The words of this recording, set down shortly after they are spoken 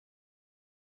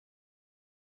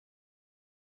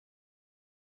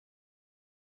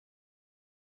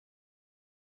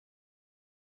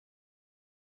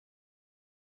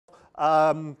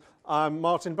I'm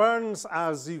Martin Burns.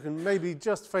 As you can maybe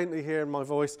just faintly hear in my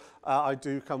voice, I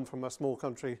do come from a small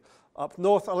country up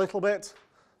north a little bit.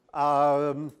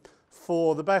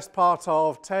 For the best part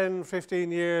of 10,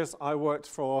 15 years, I worked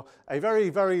for a very,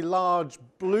 very large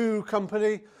blue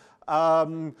company,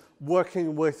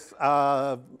 working with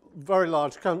very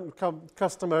large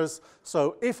customers.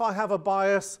 So if I have a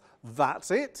bias,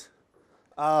 that's it.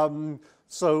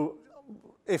 So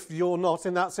if you're not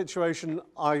in that situation,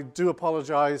 I do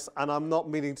apologize, and I'm not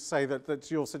meaning to say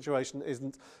that your situation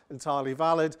isn't entirely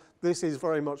valid. This is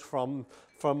very much from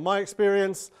my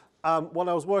experience. When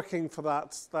I was working for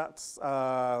that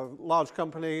large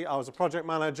company, I was a project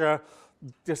manager,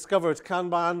 discovered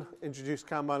Kanban, introduced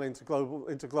Kanban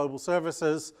into global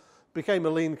services, became a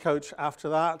lean coach after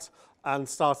that, and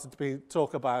started to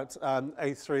talk about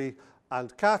A3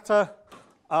 and Kata.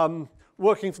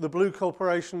 Working for the Blue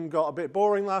Corporation got a bit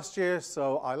boring last year,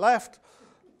 so I left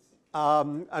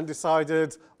and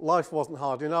decided life wasn't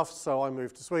hard enough, so I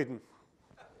moved to Sweden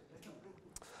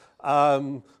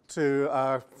to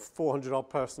a 400-odd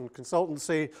person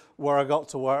consultancy where I got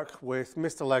to work with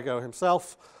Mr. Lego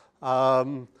himself,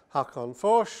 Håkan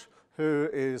Fors, who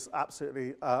is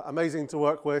absolutely amazing to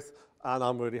work with, and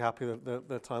I'm really happy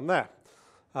that I'm there.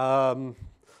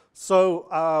 So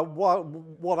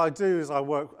what I do is I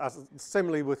work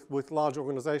similarly with large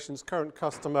organizations. Current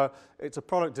customer, it's a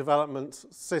product development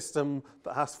system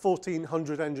that has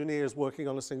 1,400 engineers working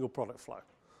on a single product flow.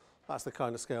 That's the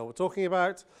kind of scale we're talking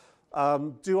about.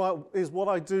 Is what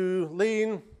I do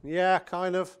lean? Yeah,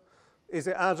 kind of. Is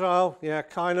it agile? Yeah,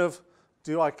 kind of.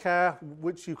 Do I care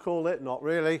which you call it? Not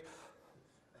really.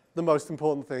 The most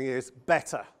important thing is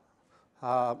better.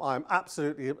 I'm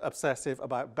absolutely obsessive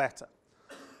about better.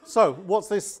 So what's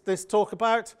this talk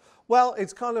about? Well,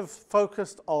 it's kind of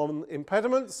focused on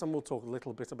impediments, and we'll talk a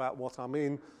little bit about what I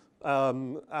mean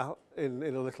in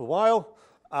a little while.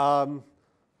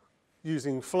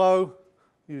 Using flow,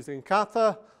 using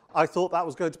kata. I thought that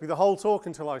was going to be the whole talk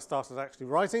until I started actually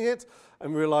writing it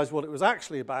and realized what it was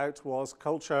actually about was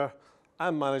culture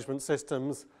and management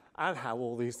systems and how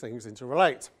all these things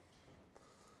interrelate.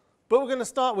 But we're going to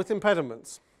start with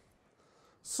impediments.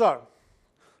 So,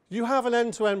 you have an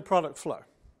end-to-end product flow,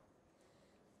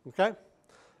 okay?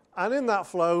 And in that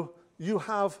flow, you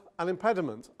have an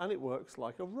impediment, and it works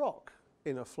like a rock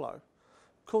in a flow.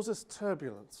 It causes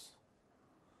turbulence.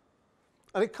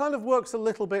 And it kind of works a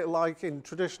little bit like in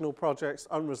traditional projects,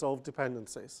 unresolved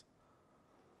dependencies,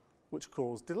 which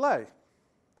cause delay.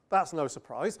 That's no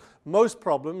surprise. Most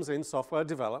problems in software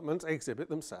development exhibit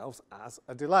themselves as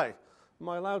a delay. Am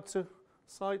I allowed to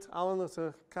cite Alan at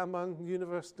a Kanban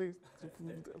University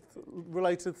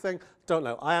related thing? Don't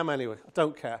know. I am anyway. I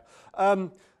don't care.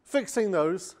 Fixing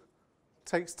those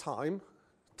takes time,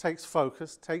 takes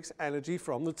focus, takes energy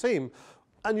from the team.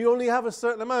 And you only have a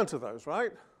certain amount of those,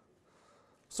 right?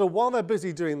 So while they're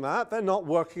busy doing that, they're not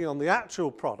working on the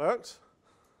actual product.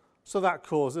 So that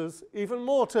causes even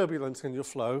more turbulence in your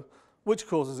flow, which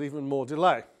causes even more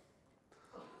delay.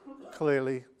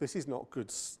 Clearly, this is not good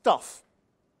stuff.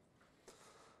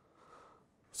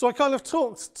 So I kind of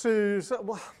talked to,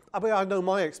 I mean, I know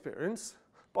my experience,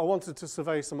 but I wanted to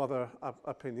survey some other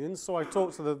opinions. So I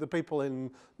talked to the people in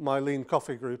my lean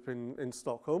coffee group in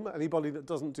Stockholm. Anybody that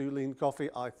doesn't do lean coffee,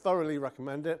 I thoroughly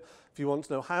recommend it. If you want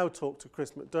to know how, talk to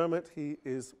Chris McDermott. He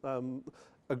is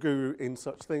a guru in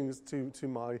such things to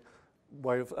my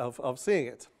way of seeing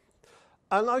it.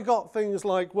 And I got things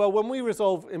like, well, when we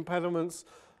resolve impediments,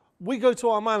 we go to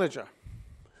our manager,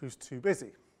 who's too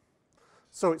busy.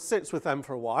 So it sits with them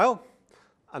for a while,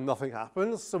 and nothing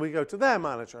happens. So we go to their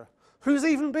manager, who's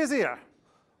even busier,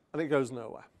 and it goes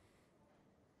nowhere.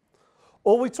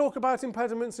 Or we talk about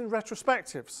impediments in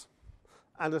retrospectives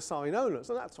and assign owners,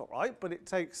 and that's all right, but it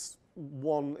takes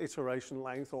one iteration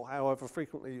length, or however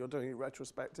frequently you're doing a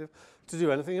retrospective, to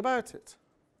do anything about it.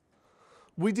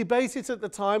 We debate it at the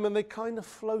time, and they kind of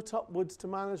float upwards to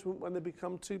management when they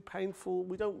become too painful.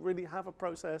 We don't really have a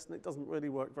process, and it doesn't really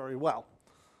work very well.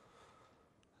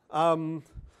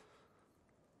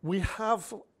 We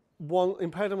have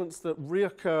impediments that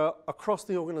reoccur across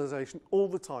the organization all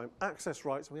the time. Access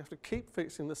rights, and we have to keep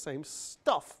fixing the same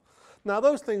stuff. Now,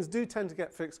 those things do tend to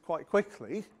get fixed quite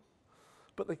quickly,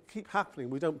 but they keep happening.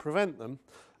 We don't prevent them.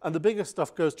 And the bigger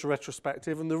stuff goes to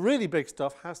retrospective, and the really big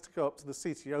stuff has to go up to the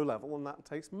CTO level, and that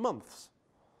takes months.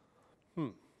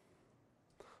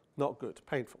 Not good,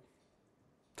 painful.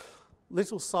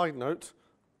 Little side note,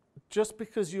 just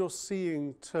because you're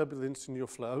seeing turbulence in your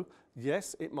flow,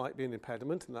 yes, it might be an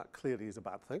impediment, and that clearly is a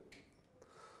bad thing.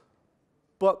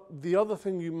 But the other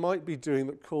thing you might be doing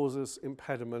that causes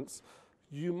impediments,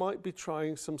 you might be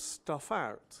trying some stuff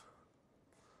out.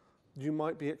 You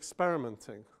might be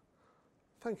experimenting.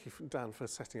 Thank you, Dan, for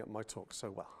setting up my talk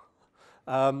so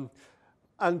well.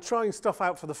 And trying stuff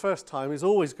out for the first time is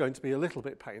always going to be a little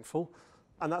bit painful,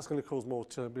 and that's going to cause more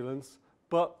turbulence.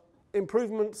 But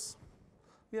improvements,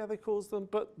 yeah, they cause them,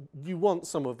 but you want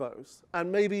some of those.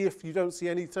 And maybe if you don't see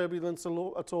any turbulence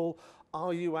at all,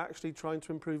 are you actually trying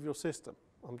to improve your system?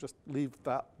 I'll just leave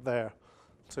that there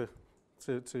to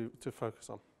focus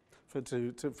on, for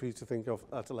you to think of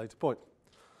at a later point.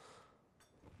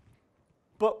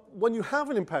 But when you have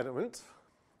an impediment,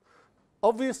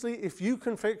 obviously if you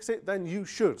can fix it, then you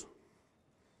should.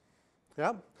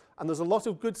 Yeah? And there's a lot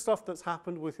of good stuff that's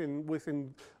happened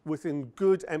within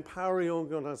good, empowering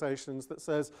organizations that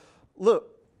says,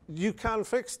 look, you can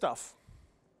fix stuff.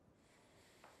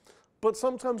 But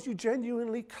sometimes you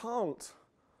genuinely can't.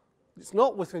 It's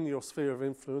not within your sphere of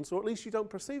influence, or at least you don't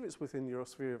perceive it's within your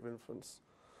sphere of influence.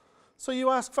 So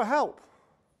you ask for help.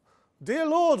 Dear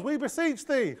Lord, we beseech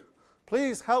thee,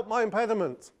 please help my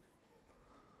impediment.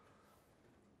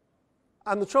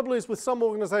 And the trouble is with some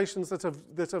organizations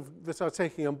that are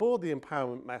taking on board the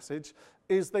empowerment message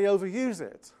is they overuse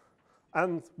it.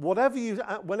 And whenever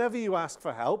you ask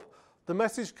for help, the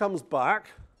message comes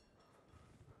back,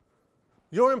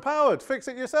 you're empowered, fix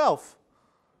it yourself.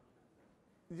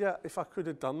 Yeah, if I could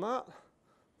have done that,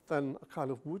 then I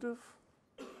kind of would have,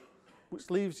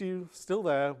 which leaves you still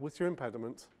there with your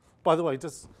impediment. By the way,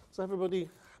 does everybody,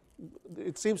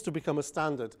 it seems to become a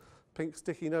standard, pink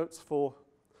sticky notes for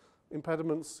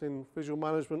impediments in visual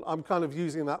management. I'm kind of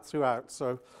using that throughout,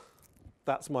 so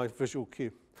that's my visual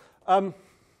cue.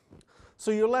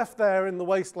 So you're left there in the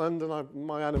wasteland, and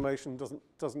my animation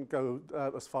doesn't go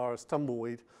as far as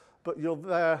tumbleweed, but you're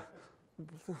there,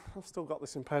 I've still got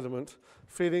this impediment,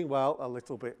 feeling, well, a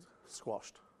little bit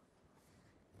squashed.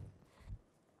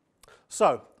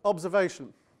 So,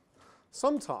 observation.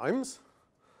 Sometimes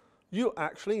you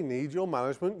actually need your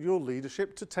management, your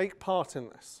leadership to take part in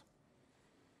this.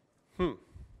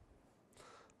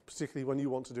 Particularly when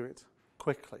you want to do it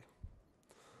quickly.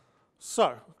 So,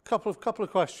 a couple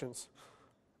of questions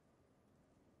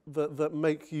that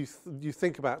make you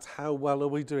think about how well are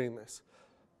we doing this.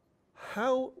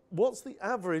 What's the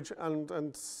average,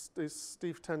 and is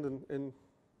Steve Tendon in?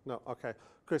 No, okay.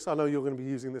 Chris, I know you're going to be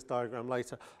using this diagram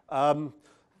later.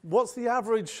 What's the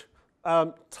average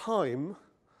time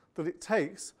that it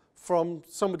takes from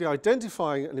somebody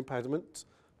identifying an impediment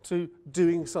to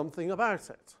doing something about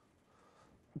it?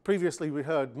 Previously we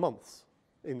heard months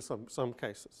in some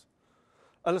cases.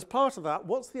 And as part of that,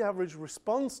 what's the average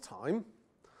response time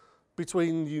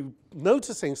between you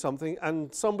noticing something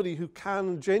and somebody who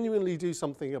can genuinely do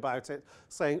something about it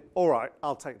saying, all right,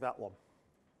 I'll take that one,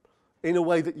 in a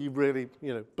way that you really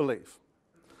believe?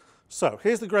 So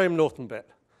here's the Graham Norton bit.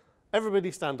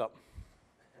 Everybody stand up.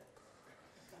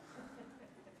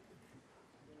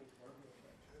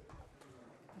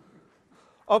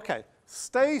 Okay,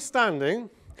 stay standing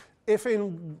if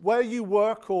in where you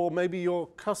work or maybe your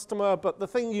customer, but the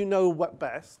thing you know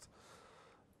best,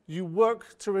 you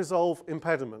work to resolve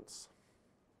impediments.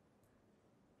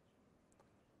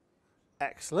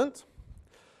 Excellent.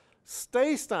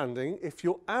 Stay standing if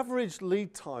your average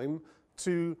lead time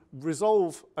to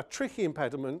resolve a tricky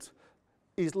impediment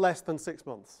is less than 6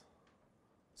 months.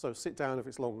 So sit down if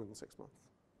it's longer than 6 months.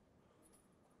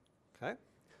 Okay.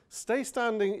 Stay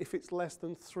standing if it's less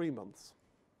than 3 months.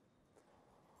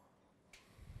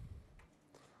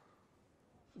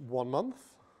 1 month.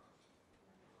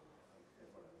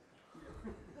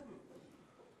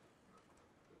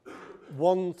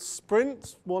 One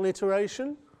sprint, one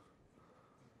iteration.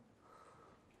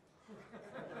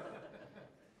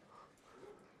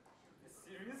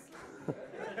 Serious?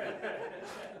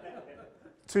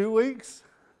 2 weeks.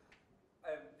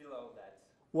 Below that.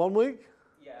 1 week.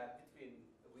 Yeah, between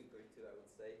a week or two, I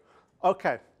would say.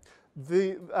 Okay.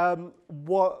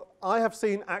 What I have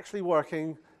seen actually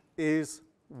working is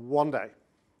 1 day,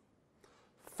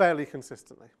 fairly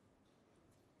consistently.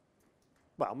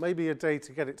 Well, maybe a day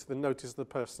to get it to the notice of the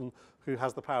person who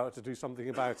has the power to do something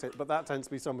about it, but that tends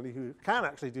to be somebody who can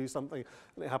actually do something,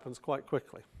 and it happens quite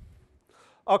quickly.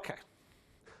 Okay.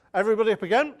 Everybody up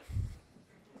again?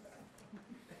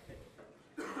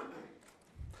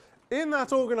 In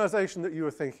that organization that you were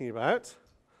thinking about,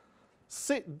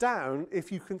 sit down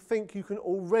if you can think you can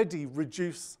already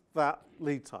reduce that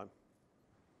lead time.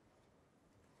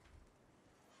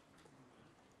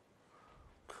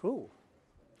 Cool.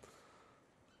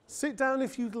 Sit down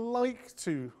if you'd like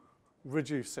to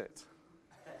reduce it.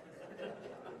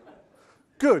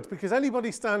 Good, because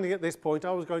anybody standing at this point,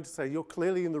 I was going to say, you're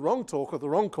clearly in the wrong talk or the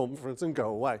wrong conference and go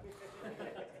away.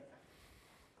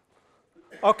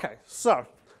 Okay, so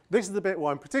This is the bit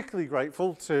where I'm particularly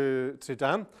grateful to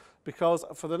Dan, because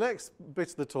for the next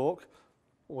bit of the talk,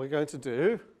 we're going to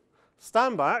do,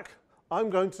 stand back, I'm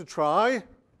going to try,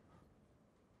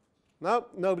 no,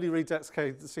 nobody reads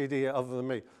XKCD other than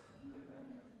me.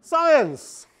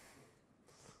 Science!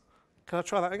 Can I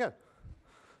try that again?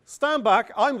 Stand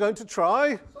back, I'm going to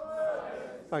try. Science.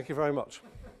 Thank you very much.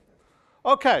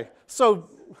 Okay, so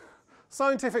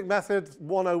scientific method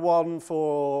 101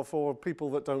 for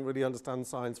people that don't really understand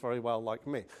science very well like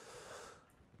me.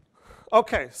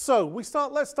 Okay, so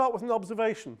let's start with an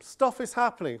observation. Stuff is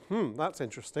happening. That's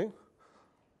interesting.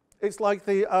 It's like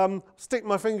the stick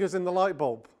my fingers in the light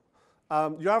bulb.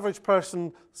 Your average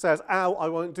person says, ow, I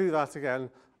won't do that again.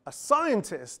 A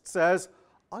scientist says,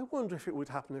 I wonder if it would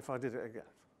happen if I did it again.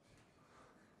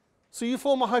 So you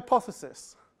form a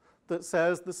hypothesis that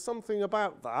says there's something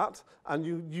about that, and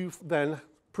you then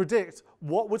predict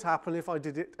what would happen if I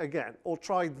did it again, or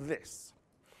tried this.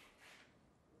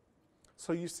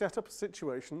 So you set up a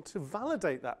situation to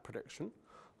validate that prediction.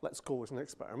 Let's call it an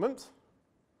experiment,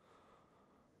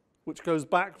 which goes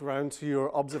back round to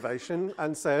your observation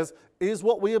and says, is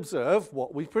what we observe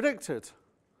what we predicted?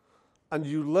 And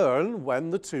you learn when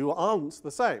the two aren't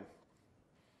the same.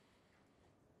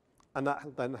 And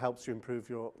that then helps you improve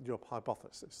your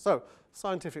hypothesis. So,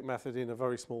 scientific method in a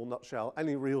very small nutshell.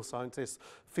 Any real scientists,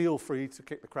 feel free to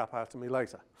kick the crap out of me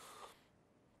later.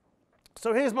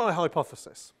 So here's my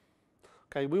hypothesis.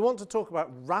 Okay, we want to talk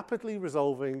about rapidly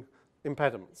resolving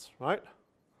impediments, right?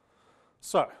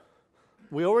 So,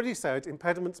 we already said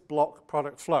impediments block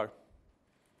product flow.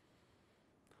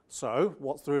 So,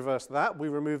 what's the reverse of that? We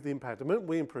remove the impediment,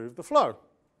 we improve the flow.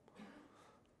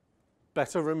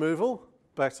 Better removal,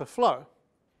 better flow.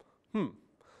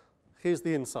 Here's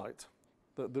the insight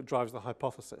that drives the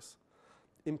hypothesis.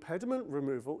 Impediment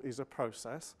removal is a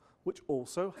process which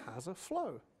also has a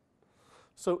flow.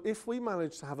 So if we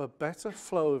manage to have a better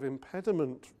flow of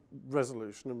impediment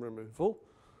resolution and removal,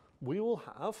 we will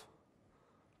have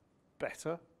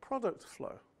better product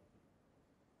flow.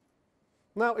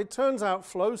 Now, it turns out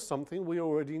flow is something we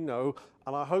already know,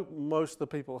 and I hope most of the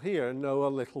people here know a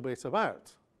little bit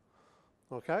about.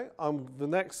 Okay, the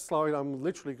next slide I'm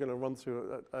literally going to run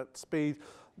through at speed,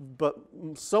 but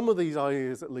some of these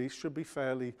ideas at least should be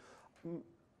fairly,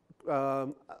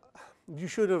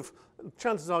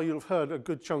 chances are you'll have heard a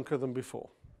good chunk of them before.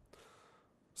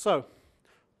 So,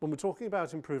 when we're talking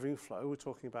about improving flow, we're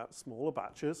talking about smaller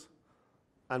batches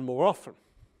and more often.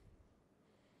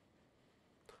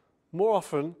 More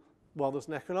often, well, there's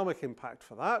an economic impact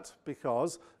for that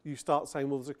because you start saying,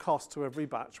 well, there's a cost to every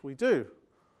batch we do.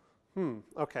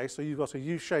 Okay, so you've got a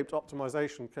U-shaped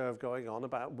optimization curve going on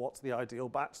about what's the ideal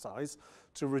batch size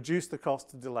to reduce the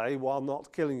cost of delay while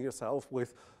not killing yourself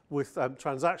with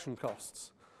transaction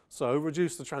costs. So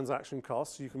reduce the transaction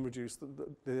costs, you can reduce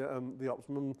the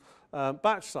optimum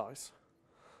batch size.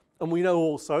 And we know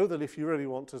also that if you really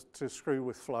want to screw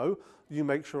with flow, you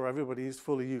make sure everybody is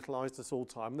fully utilized at all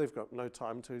time. They've got no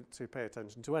time to pay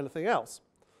attention to anything else.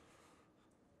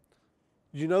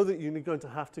 You know that you're going to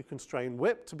have to constrain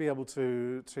WIP to be able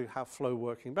to have flow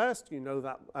working best. You know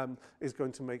that is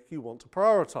going to make you want to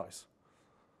prioritize,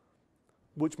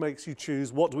 which makes you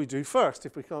choose what do we do first.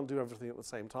 If we can't do everything at the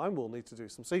same time, we'll need to do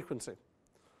some sequencing.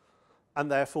 And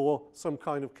therefore, some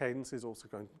kind of cadence is also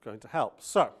going to help.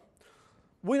 So,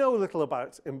 we know a little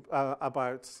about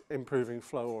improving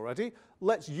flow already.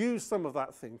 Let's use some of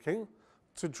that thinking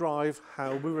to drive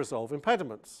how we resolve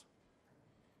impediments.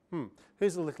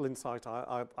 Here's a little insight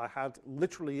I had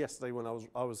literally yesterday when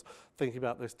I was thinking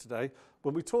about this today.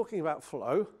 When we're talking about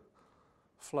flow,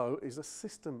 flow is a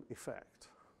system effect.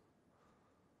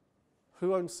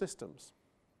 Who owns systems?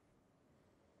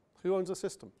 Who owns a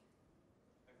system?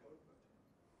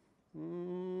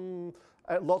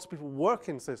 Lots of people work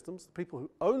in systems. The people who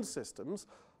own systems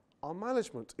are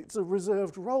management. It's a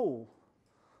reserved role.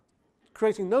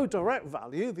 Creating no direct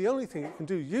value, the only thing it can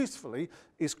do usefully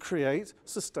is create,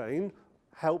 sustain,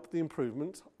 help the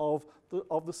improvement of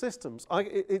the systems.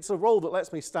 It's a role that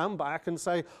lets me stand back and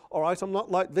say, all right, I'm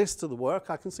not like this to the work.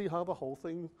 I can see how the whole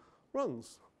thing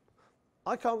runs.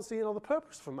 I can't see another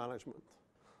purpose for management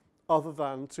other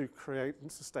than to create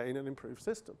and sustain and improve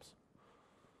systems.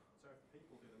 So if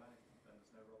people do the management, then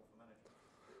there's no role for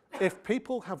management? If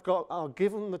people are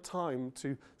given the time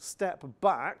to step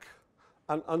back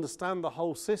and understand the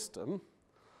whole system,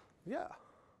 yeah.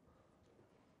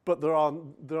 But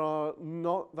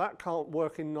that can't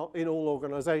work in all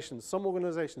organizations. Some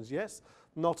organizations, yes.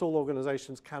 Not all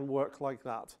organizations can work like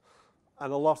that.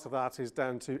 And a lot of that is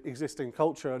down to existing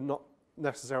culture and not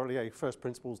necessarily a first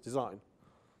principles design.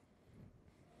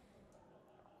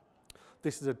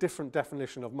 This is a different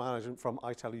definition of management from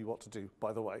I tell you what to do,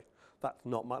 by the way. That's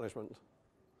not management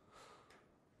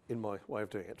in my way of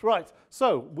doing it. Right,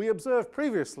 so we observed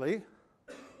previously,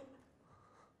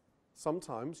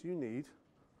 sometimes you need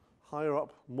higher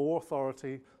up, more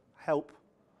authority, help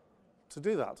to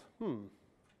do that.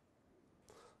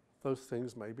 Those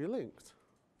things may be linked.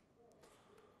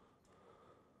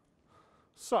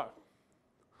 So,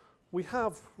 we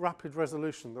have rapid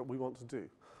resolution that we want to do.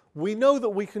 We know that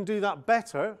we can do that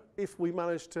better if we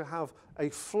manage to have a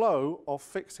flow of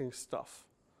fixing stuff.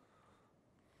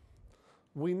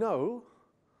 We know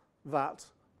that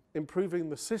improving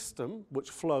the system, which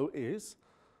flow is,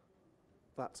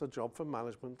 that's a job for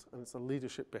management and it's a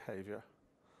leadership behavior.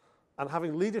 And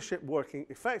having leadership working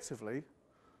effectively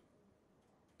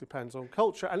depends on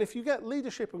culture. And if you get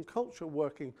leadership and culture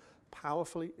working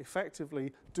powerfully,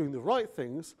 effectively, doing the right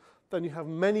things, then you have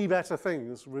many better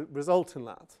things result in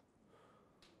that.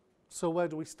 So where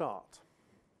do we start?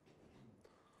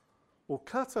 Well,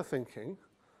 kata thinking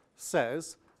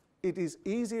says it is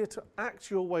easier to act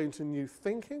your way into new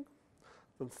thinking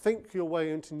than think your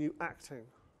way into new acting.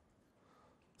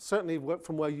 Certainly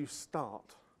from where you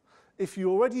start. If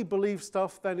you already believe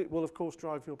stuff, then it will, of course,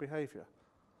 drive your behavior.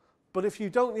 But if you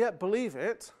don't yet believe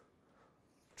it,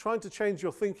 trying to change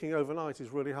your thinking overnight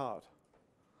is really hard.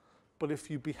 But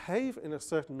if you behave in a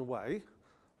certain way,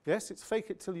 yes, it's fake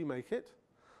it till you make it.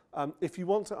 If you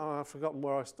want to, I've forgotten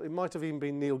where it might have even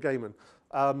been Neil Gaiman.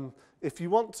 If you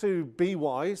want to be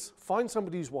wise, find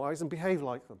somebody who's wise and behave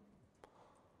like them.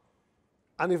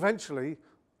 And eventually,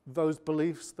 those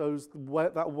beliefs,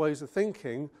 that ways of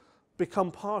thinking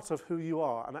become part of who you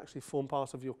are and actually form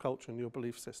part of your culture and your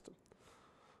belief system.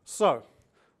 So,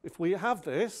 if we have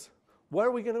this, where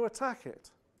are we going to attack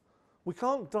it? We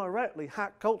can't directly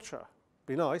hack culture.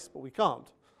 Be nice, but we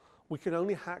can't. We can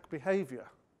only hack behavior.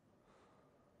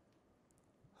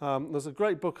 There's a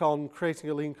great book on creating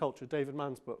a lean culture, David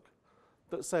Mann's book,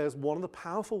 that says one of the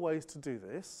powerful ways to do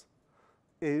this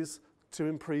is to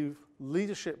improve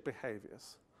leadership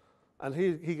behaviors. And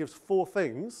he gives 4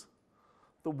 things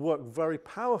that work very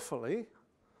powerfully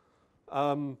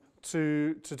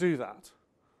to do that.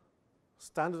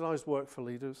 Standardized work for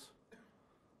leaders,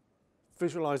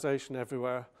 visualization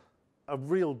everywhere, a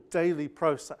real daily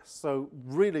process. So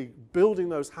really building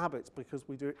those habits because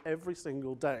we do it every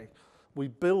single day. We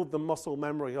build the muscle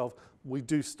memory of we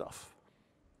do stuff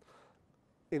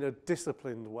in a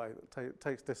disciplined way that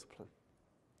takes discipline.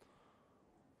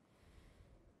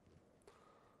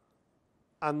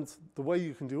 And the way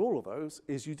you can do all of those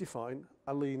is you define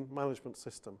a lean management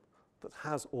system that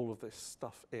has all of this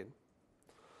stuff in.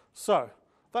 So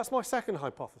that's my second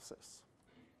hypothesis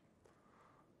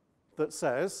that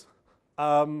says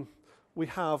we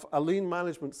have a lean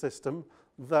management system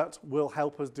that will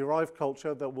help us derive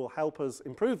culture, that will help us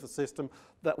improve the system,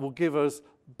 that will give us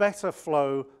better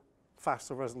flow,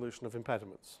 faster resolution of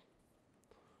impediments.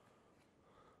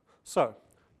 So,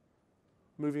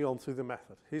 moving on through the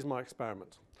method. Here's my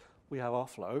experiment. We have our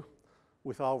flow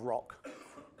with our rock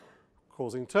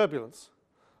causing turbulence.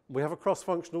 We have a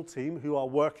cross-functional team who are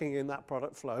working in that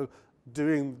product flow,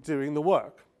 doing the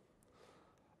work.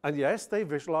 And yes, they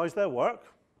visualize their work.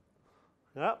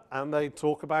 Yeah, and they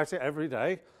talk about it every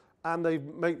day, and they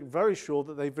make very sure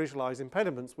that they visualize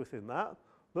impediments within that.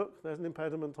 Look, there's an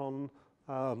impediment on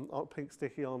pink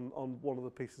sticky on one of the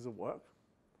pieces of work.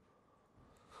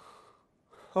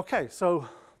 Okay, so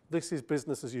this is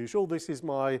business as usual. This is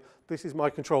my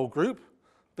control group.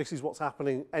 This is what's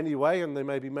happening anyway, and there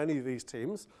may be many of these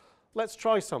teams. Let's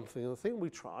try something. And the thing we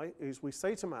try is we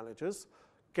say to managers,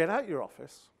 get out your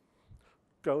office,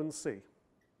 go and see.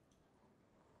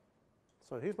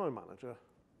 So here's my manager,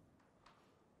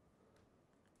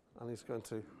 and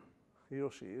he or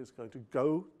she is going to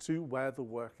go to where the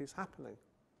work is happening.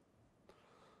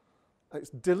 It's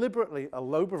deliberately a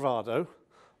low bravado,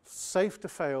 safe to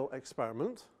fail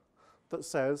experiment that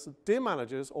says, dear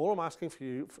managers, all I'm asking for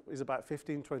you is about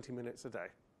 15, 20 minutes a day.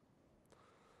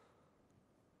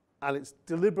 And it's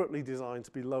deliberately designed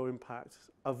to be low impact,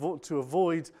 to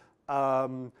avoid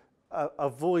trying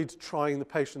the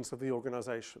patience of the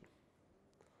organization.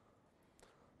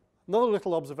 Another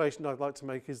little observation I'd like to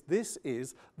make is this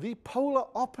is the polar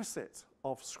opposite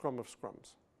of Scrum of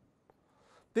Scrums.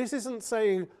 This isn't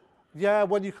saying, yeah,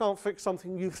 when you can't fix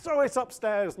something, you throw it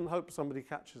upstairs and hope somebody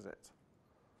catches it.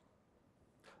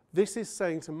 This is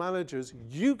saying to managers,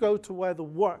 you go to where the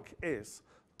work is.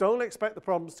 Don't expect the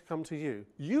problems to come to you.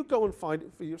 You go and find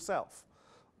it for yourself.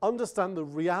 Understand the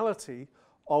reality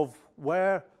of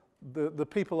where the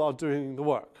people are doing the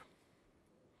work.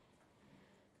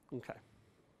 Okay.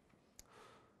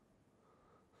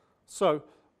 So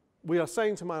We are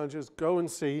saying to managers, go and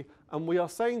see, and we are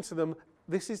saying to them,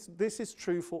 this is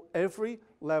true for every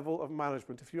level of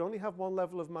management. If you only have one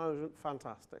level of management,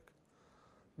 fantastic.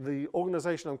 The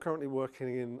organization I'm currently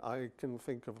working in, I can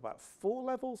think of about 4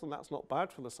 levels, and that's not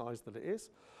bad for the size that it is.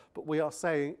 But we are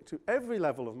saying to every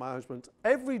level of management,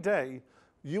 every day,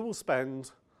 you will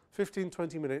spend 15,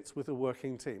 20 minutes with a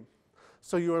working team.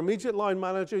 So your immediate line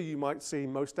manager, you might see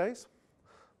most days.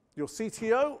 Your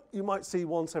CTO, you might see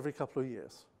once every couple of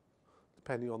years,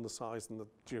 depending on the size and the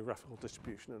geographical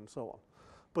distribution and so on.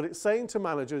 But it's saying to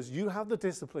managers, you have the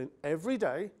discipline every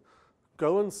day,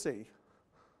 go and see.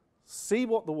 See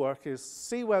what the work is,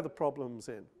 see where the problems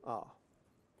are.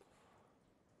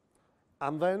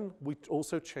 And then we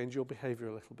also change your behavior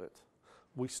a little bit.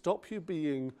 We stop you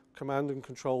being command and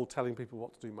control, telling people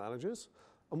what to do, managers,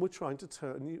 and we're trying to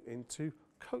turn you into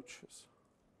coaches.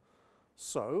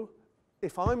 So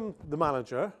if I'm the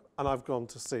manager and I've gone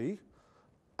to see,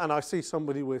 and I see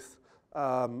somebody with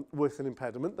an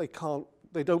impediment,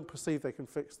 they don't perceive they can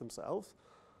fix themselves,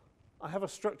 I have a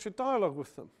structured dialogue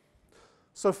with them.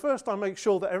 So first I make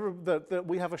sure that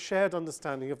we have a shared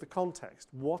understanding of the context.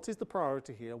 What is the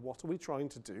priority here? What are we trying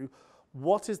to do?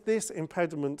 What is this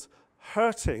impediment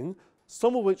hurting,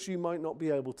 some of which you might not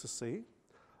be able to see?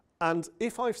 And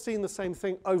if I've seen the same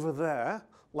thing over there,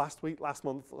 last week, last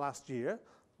month, last year,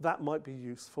 that might be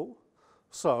useful.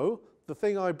 So the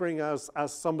thing I bring as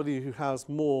somebody who has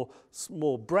more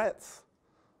breadth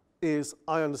is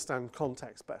I understand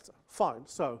context better. Fine,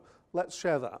 so let's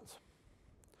share that.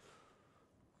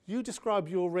 You describe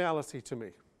your reality to me.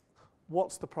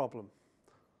 What's the problem?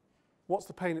 What's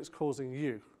the pain it's causing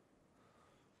you?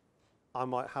 I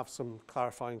might have some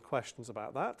clarifying questions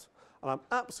about that. And I'm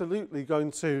absolutely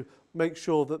going to make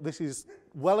sure that this is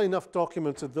well enough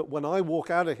documented that when I walk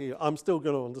out of here, I'm still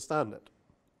going to understand it.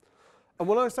 And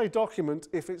when I say document,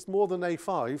 if it's more than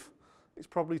A5, it's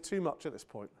probably too much at this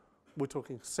point. We're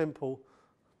talking simple,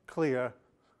 clear,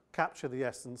 capture the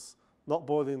essence, not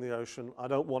boiling the ocean. I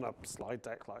don't want a slide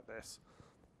deck like this.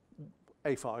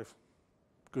 A5,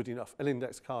 good enough, an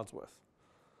index card's worth.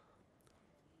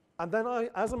 And then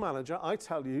as a manager, I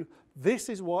tell you, this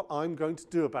is what I'm going to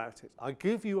do about it. I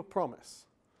give you a promise.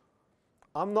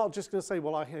 I'm not just going to say,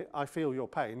 well, I feel your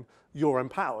pain. You're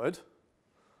empowered.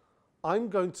 I'm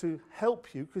going to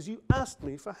help you because you asked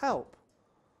me for help.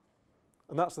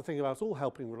 And that's the thing about all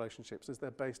helping relationships, is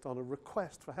they're based on a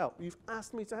request for help. You've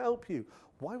asked me to help you.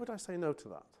 Why would I say no to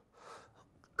that?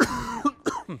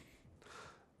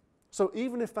 So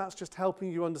even if that's just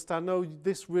helping you understand, no,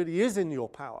 this really is in your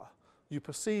power. You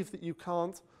perceive that you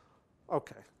can't,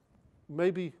 okay,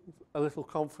 maybe a little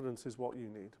confidence is what you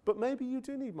need. But maybe you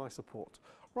do need my support.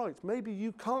 Right, maybe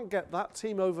you can't get that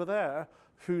team over there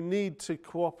who need to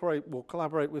cooperate or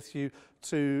collaborate with you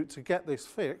to get this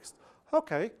fixed.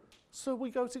 Okay, so we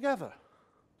go together.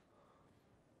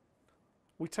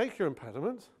 We take your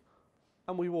impediment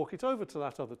and we walk it over to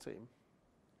that other team.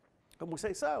 And we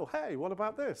say, so, hey, what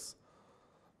about this?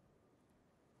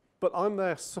 But I'm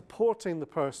there supporting the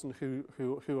person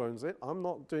who owns it. I'm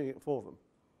not doing it for them.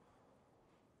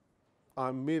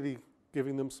 I'm merely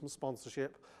giving them some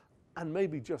sponsorship and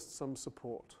maybe just some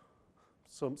support,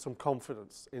 some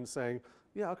confidence in saying,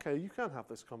 yeah, okay, you can have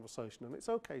this conversation and it's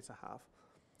okay to have.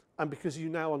 And because you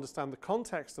now understand the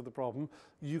context of the problem,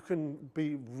 you can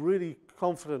be really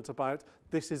confident about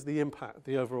this is the impact,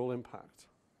 the overall impact.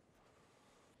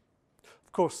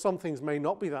 Of course, some things may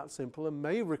not be that simple and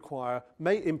may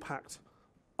impact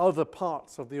other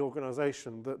parts of the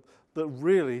organization that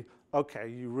really, okay,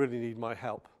 you really need my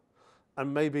help.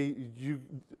 And maybe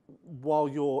while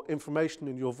your information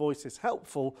and your voice is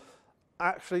helpful,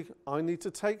 actually, I need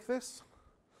to take this.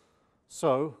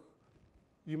 So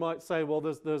you might say, well,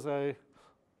 there's a,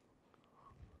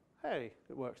 hey,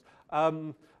 it works.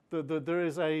 There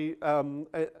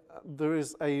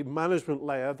is a management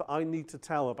layer that I need to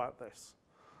tell about this.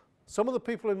 Some of the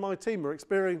people in my team are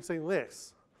experiencing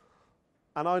this,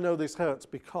 and I know this hurts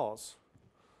because.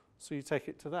 So you take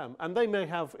it to them. And they may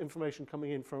have information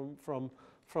coming in from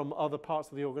other parts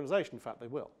of the organization. In fact, they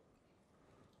will.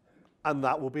 And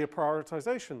that will be a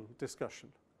prioritization discussion,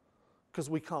 because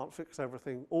we can't fix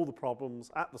everything, all the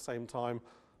problems at the same time,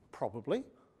 probably.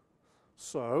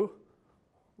 So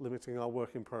limiting our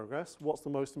work in progress. What's the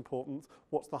most important?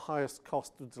 What's the highest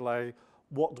cost of delay?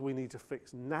 What do we need to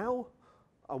fix now?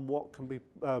 And what can be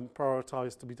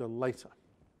prioritized to be done later?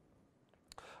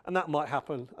 And that might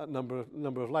happen at a number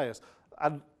of layers.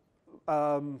 And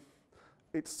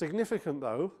it's significant,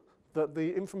 though, that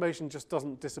the information just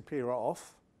doesn't disappear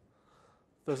off.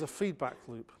 There's a feedback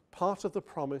loop. Part of the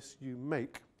promise you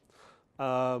make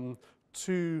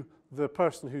to the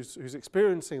person who's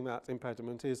experiencing that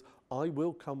impediment is, I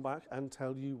will come back and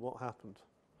tell you what happened.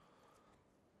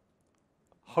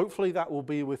 Hopefully that will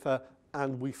be with a,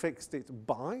 and we fixed it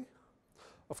by.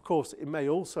 Of course, it may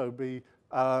also be,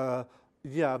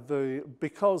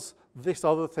 because this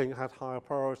other thing had higher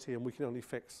priority and we can only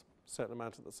fix a certain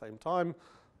amount at the same time,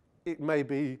 it may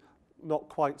be not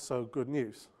quite so good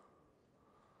news.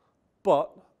 But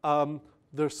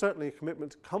there's certainly a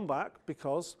commitment to come back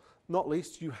because, not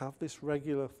least, you have this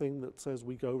regular thing that says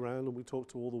we go around and we talk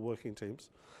to all the working teams.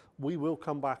 We will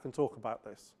come back and talk about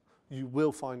this. You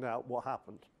will find out what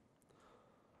happened.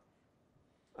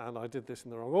 And I did this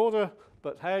in the wrong order,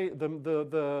 but hey,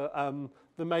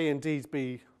 there may indeed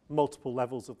be multiple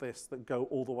levels of this that go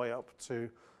all the way up to,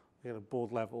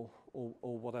 board level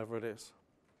or whatever it is.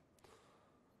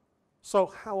 So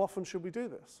how often should we do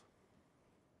this?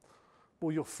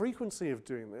 Well, your frequency of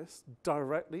doing this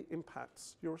directly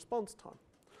impacts your response time.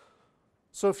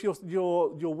 So if your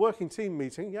working team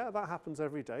meeting, yeah, that happens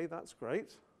every day, that's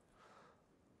great.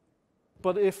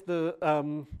 But if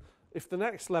the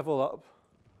next level up,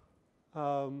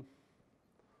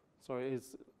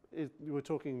 we're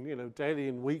talking, daily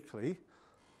and weekly,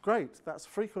 great, that's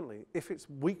frequently. If it's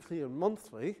weekly and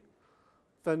monthly,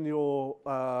 then your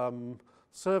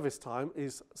service time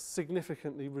is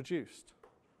significantly reduced.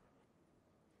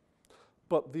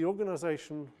 But the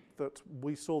organization that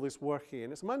we saw this working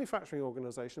in, it's a manufacturing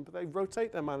organization, but they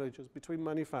rotate their managers between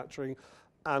manufacturing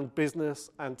and business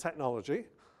and technology.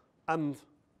 And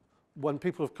when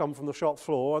people have come from the shop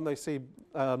floor and they see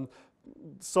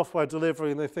software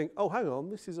delivery and they think, oh, hang on,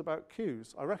 this is about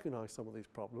queues. I recognize some of these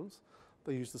problems.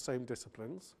 They use the same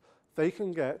disciplines. They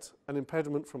can get an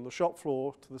impediment from the shop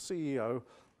floor to the CEO,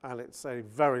 and it's a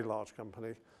very large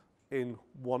company, in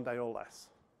 1 day or less.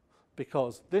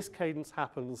 Because this cadence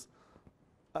happens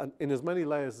in as many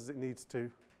layers as it needs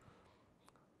to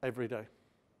every day.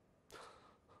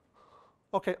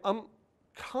 Okay, I'm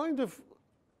kind of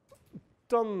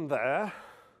done there,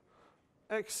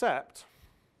 except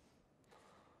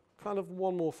kind of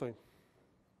one more thing.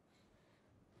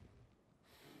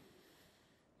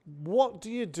 What do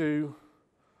you do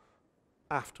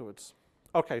afterwards?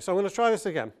 Okay, so I'm going to try this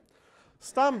again.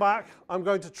 Stand back. I'm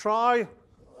going to try.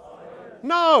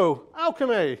 No,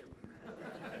 alchemy.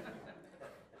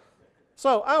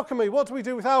 So alchemy, what do we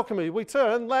do with alchemy? We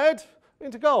turn lead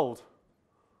into gold,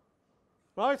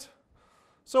 right?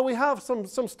 So we have some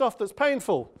stuff that's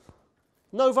painful,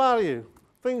 no value,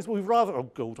 things we'd rather, oh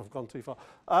gold, I've gone too far,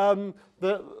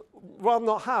 that rather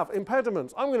not have,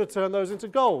 impediments. I'm going to turn those into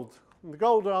gold. And the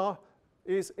gold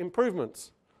is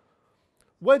improvements.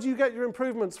 Where do you get your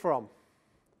improvements from?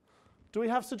 Do we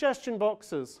have suggestion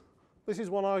boxes? This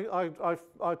is one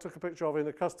I took a picture of in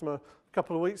a customer a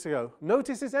couple of weeks ago.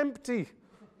 Notice it's empty.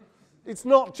 It's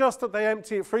not just that they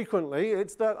empty it frequently,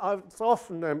 it's that it's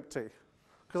often empty,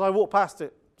 because I walk past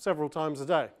it several times a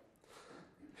day.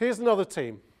 Here's another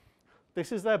team.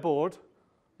 This is their board.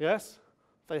 Yes,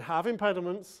 they have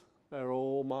impediments. They're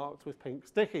all marked with pink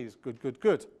stickies. Good, good,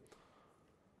 good.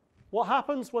 What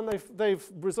happens when they've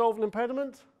resolved an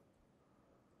impediment?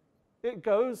 It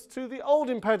goes to the old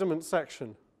impediment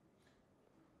section,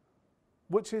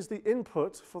 which is the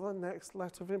input for the next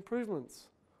let of improvements.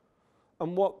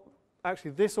 And what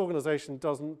actually this organization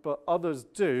doesn't, but others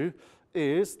do,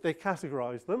 is they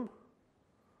categorize them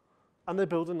and they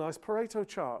build a nice Pareto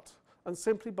chart. And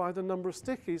simply by the number of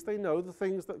stickies, they know the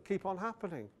things that keep on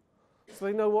happening. So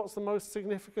they know what's the most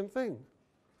significant thing.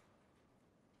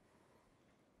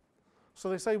 So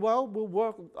they say, well, we'll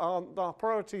work on our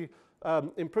priority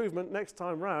improvement next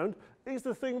time round is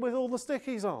the thing with all the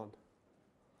stickies on.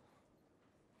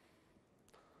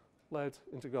 Lead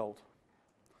into gold.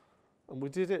 And we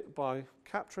did it by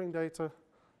capturing data,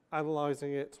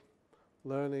 analyzing it,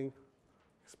 learning,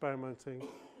 experimenting.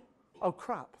 Oh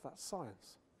crap, that's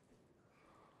science.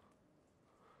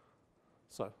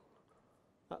 So,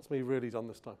 that's me really done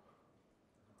this time.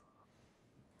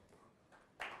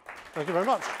 Thank you very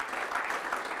much.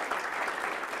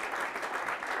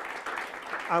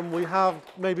 And we have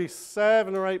maybe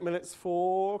 7 or 8 minutes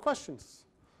for questions.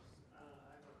 I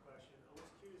have a question. I was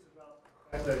curious about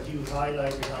the fact that you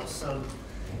highlighted how some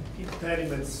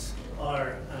impediments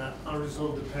are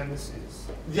unresolved dependencies.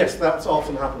 Yes, that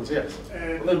often happens, yes.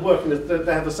 And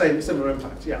they have the similar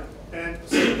impact, yeah. And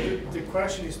so the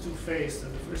question is two-faced.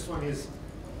 And the first one is,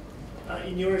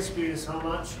 in your experience, how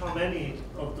many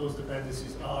of those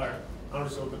dependencies are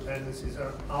unresolved dependencies,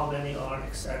 or how many are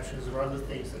exceptions or other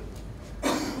things that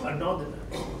are not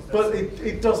dependencies? But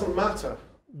it doesn't matter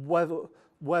whether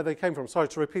where they came from. Sorry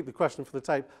to repeat the question for the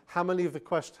tape. How many of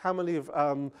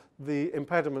the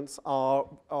impediments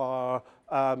are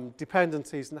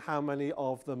dependencies and how many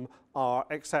of them are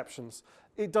exceptions?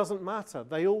 It doesn't matter.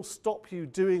 They all stop you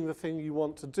doing the thing you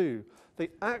want to do. They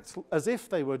act as if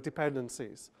they were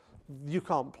dependencies. You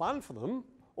can't plan for them,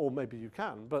 or maybe you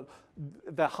can, but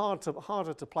they're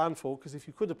harder to plan for, because if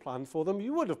you could have planned for them,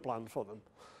 you would have planned for them.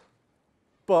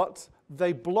 But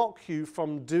they block you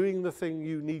from doing the thing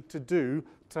you need to do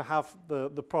to have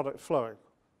the product flowing.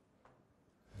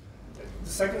 The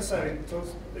second side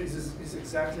is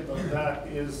exactly about that,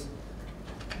 is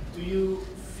do you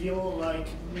feel like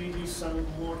maybe some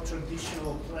more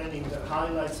traditional planning that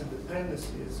highlights the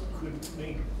dependencies could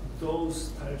make those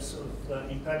types of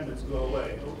impediments go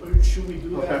away? Or should we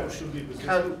do that, or should we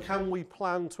resist? Can we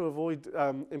plan to avoid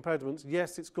impediments?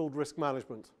 Yes, it's called risk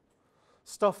management.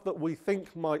 Stuff that we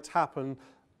think might happen,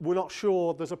 we're not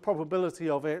sure, there's a probability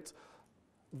of it.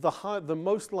 The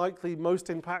most likely, most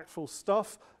impactful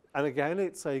stuff, and again,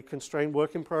 it's a constrained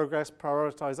work in progress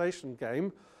prioritization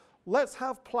game. Let's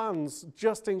have plans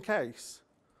just in case.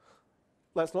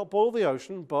 Let's not boil the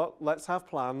ocean, but let's have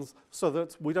plans so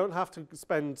that we don't have to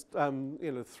spend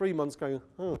 3 months going,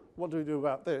 what do we do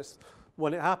about this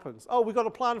when it happens? Oh, we've got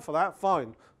a plan for that,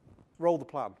 fine. Roll the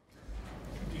plan.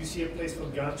 Do you see a place for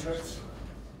Gantt charts?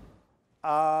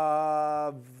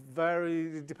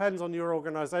 It depends on your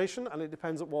organization, and it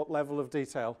depends at what level of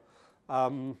detail.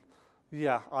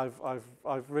 Yeah,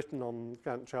 I've written on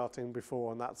Gantt charting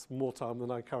before, and that's more time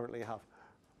than I currently have.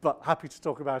 But happy to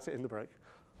talk about it in the break.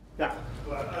 Yeah.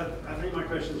 Well, I think my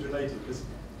question is related, because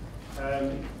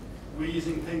we're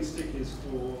using pain stickies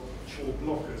for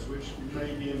blockers, which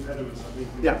may be impediments, I think.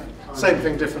 Yeah, same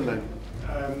thing, different name.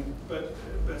 But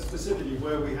specifically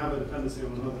where we have a dependency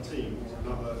on another team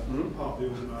or another part of the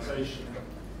organisation,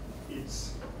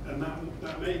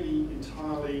 that may be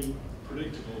entirely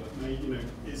predictable. It may,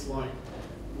 it's like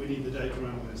we need the data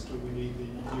analyst or we need the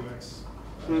UX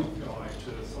guy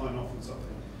to sign off on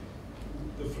something.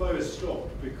 The flow is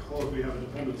stopped because we have a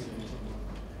dependency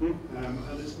on someone,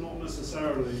 and it's not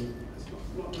necessarily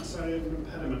an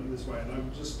impediment in this way. And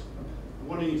I'm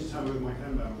wanting you to tell me with my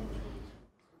Kanban.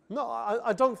 No,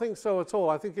 I don't think so at all.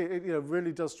 I think it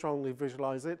really does strongly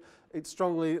visualize it. It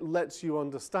strongly lets you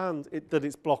understand that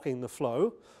it's blocking the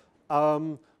flow.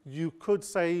 You could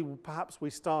say perhaps we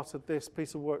started this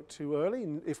piece of work too early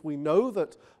if we know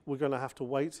that we're going to have to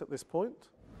wait at this point.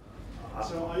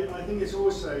 So I think it's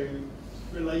also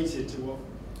related to what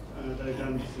Dave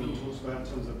Anderson talks about in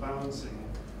terms of balancing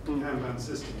Kanban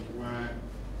systems, where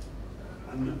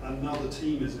another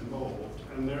team is involved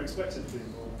and they're expected to be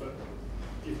involved, but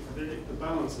if the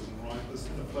balance isn't right, the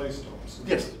flow stops.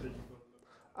 Yes.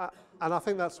 And I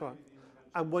think that's right.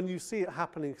 And when you see it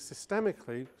happening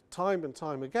systemically, time and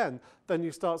time again, then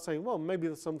you start saying, well, maybe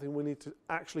there's something we need to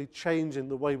actually change in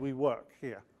the way we work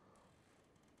here.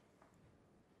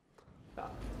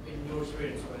 In your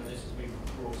experience, when this has been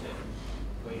brought in,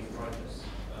 where you've tried this,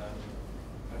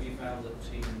 have you found that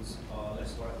teams are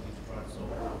less likely to try and solve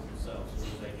problems themselves, or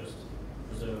do they just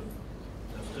preserve,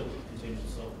 they'll still continue to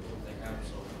solve what they can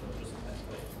solve, but just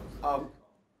escalate?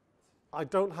 I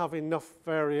don't have enough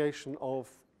variation of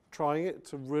trying it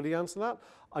to really answer that.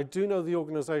 I do know the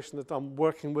organisation that I'm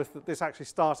working with, that this actually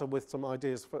started with some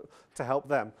ideas to help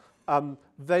them.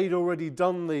 They'd already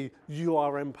done the "you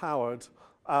are empowered"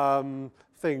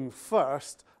 thing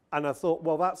first, and I thought,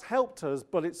 well, that's helped us,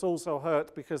 but it's also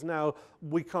hurt because now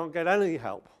we can't get any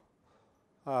help.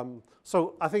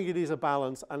 So I think it is a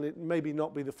balance, and it maybe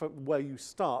not be where you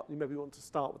start. You maybe want to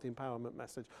start with the empowerment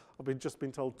message. I've just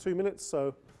been told 2 minutes,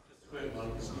 so. Just a quick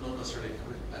one, it's not necessarily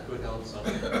a quick answer.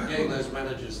 Getting those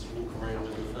managers to walk around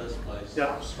in the first place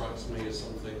strikes me as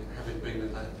something, having been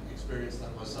in that, experienced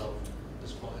that myself,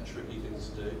 is quite a tricky thing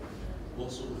to do.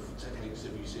 What sort of techniques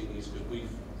have you seen used? Because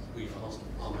we've asked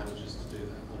our managers to do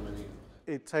that on many.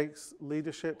 It takes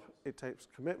leadership, it takes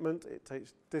commitment, it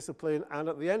takes discipline, and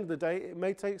at the end of the day, it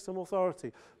may take some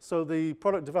authority. So the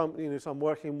product development unit I'm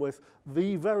working with,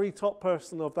 the very top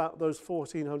person of those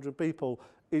 1,400 people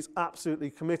is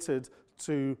absolutely committed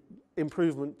to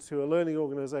improvement, to a learning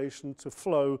organization, to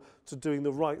flow, to doing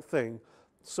the right thing.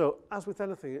 So as with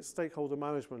anything, it's stakeholder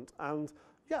management. And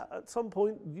yeah, at some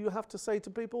point, you have to say to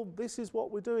people, this is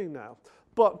what we're doing now.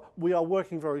 But we are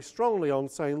working very strongly on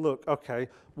saying, look, okay,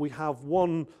 we have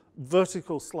one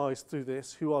vertical slice through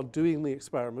this who are doing the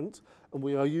experiment, and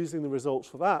we are using the results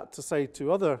for that to say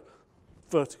to other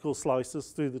vertical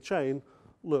slices through the chain,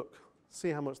 look, see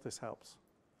how much this helps.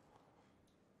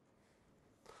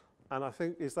 And I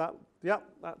think,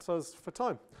 that's us for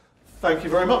time. Thank you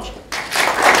very much.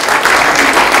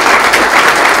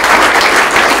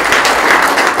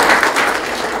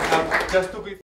 just to be